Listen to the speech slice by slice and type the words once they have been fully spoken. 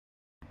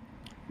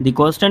The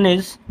question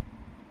is,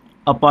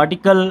 a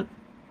particle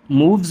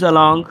moves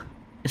along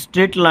a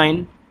straight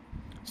line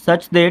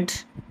such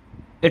that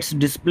its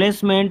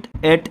displacement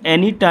at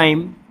any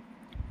time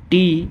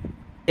t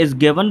is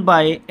given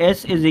by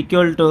s is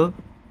equal to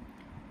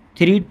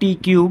 3t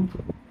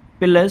cube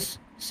plus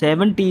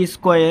 7t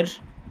square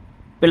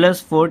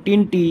plus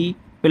 14t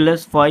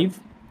plus 5.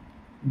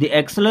 The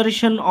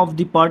acceleration of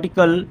the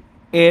particle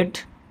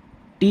at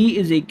t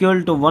is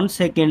equal to 1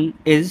 second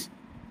is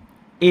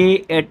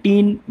a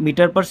 18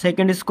 meter per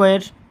second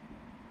square,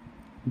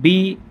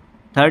 b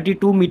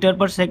 32 meter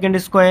per second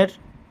square,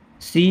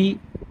 c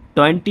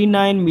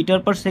 29 meter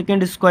per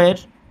second square,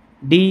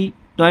 d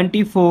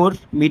 24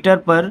 meter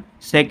per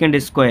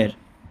second square.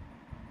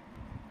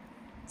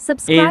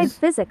 Subscribe Is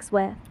Physics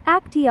with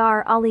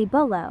Akhtiar Ali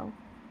Bolo.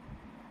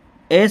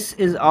 S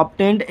is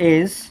obtained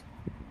as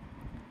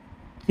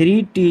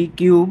 3t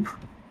cube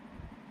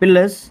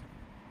plus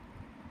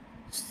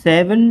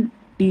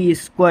 7t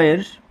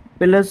square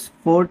plus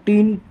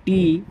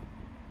 14t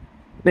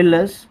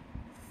plus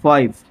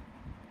 5.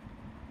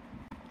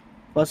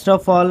 First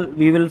of all,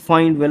 we will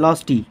find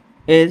velocity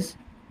is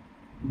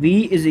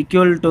v is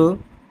equal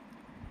to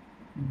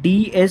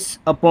ds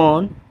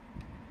upon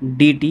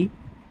dt.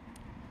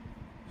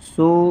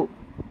 So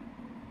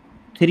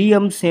 3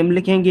 हम same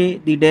लिखेंगे.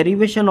 The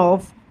derivation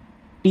of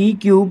t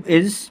cube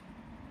is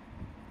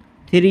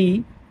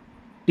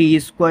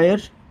 3t square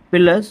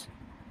plus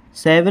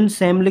 7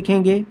 same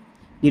लिखेंगे.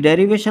 The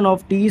derivation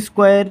of t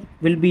square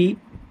will be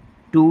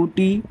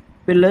 2t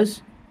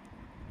plus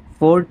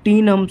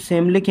 14 हम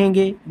same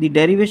लिखेंगे. The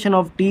derivation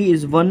of t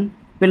is 1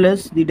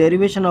 plus the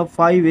derivation of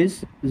 5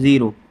 is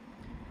 0.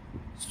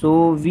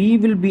 So v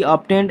will be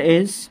obtained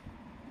as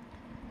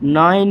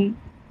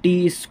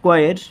 9t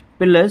square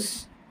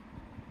plus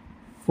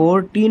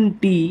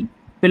 14t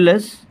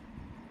plus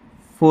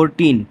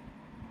 14.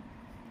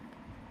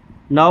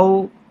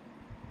 Now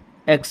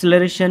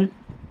acceleration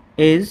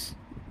is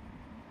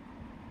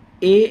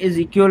a is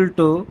equal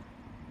to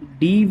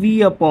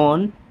dv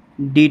upon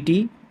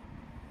dt.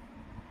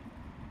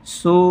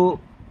 So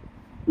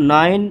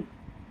 9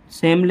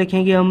 same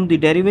लिखेंगे हम. The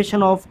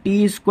derivation of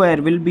t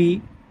square will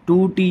be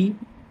 2t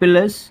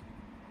plus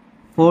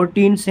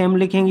 14 same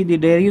लिखेंगे. The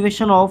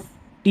derivation of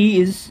t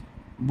is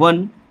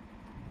 1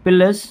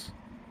 plus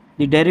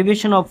the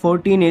derivation of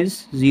 14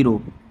 is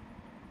 0.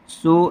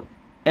 So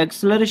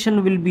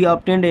acceleration will be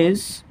obtained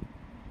as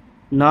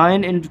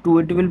 9 into 2,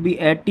 it will be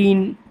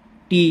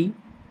 18t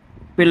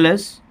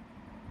plus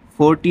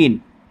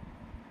 14.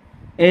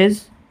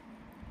 As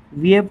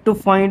we have to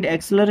find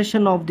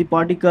acceleration of the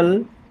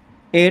particle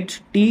at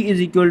t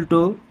is equal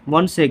to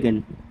 1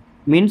 second,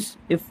 means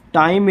if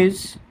time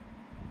is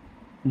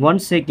 1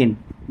 second,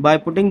 by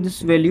putting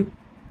this value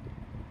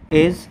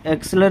is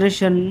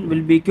acceleration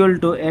will be equal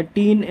to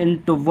 18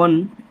 into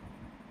 1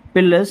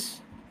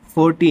 plus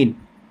 14.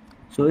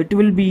 So it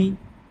will be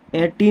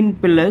 18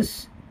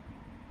 plus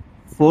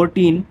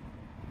 14.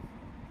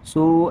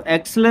 So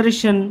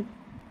acceleration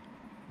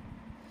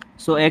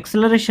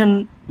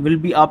will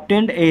be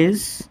obtained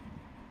as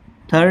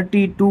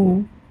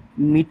 32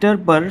 meter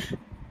per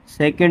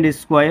second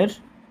square.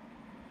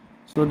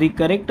 So the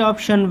correct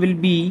option will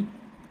be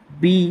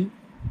B,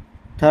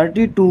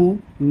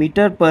 32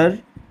 meter per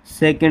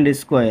second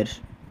square.